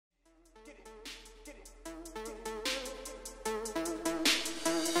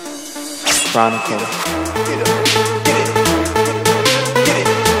Chronicle.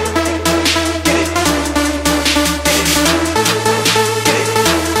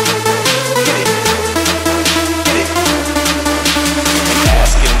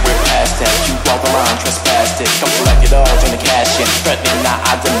 You walk around, trespass it. Come collect it all, turn the cash in. Threatening, now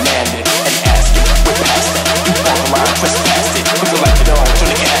I demand it. And ask it, we're past that. You walk around, trespass it. Come collect it all, turn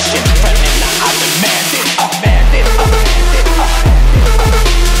the cash in. Threatening, now I demand it. Demand it, demand it, get up.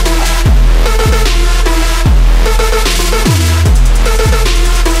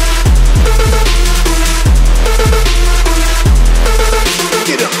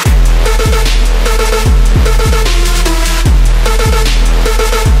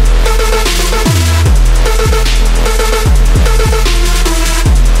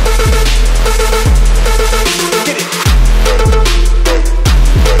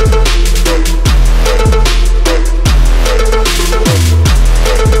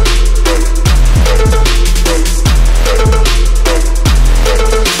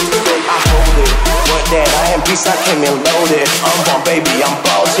 I came in loaded. I'm born, baby, I'm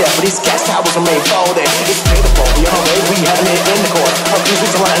balls, yeah. But these gas towers are made folded. It's beautiful, you know, baby, we having it in the court.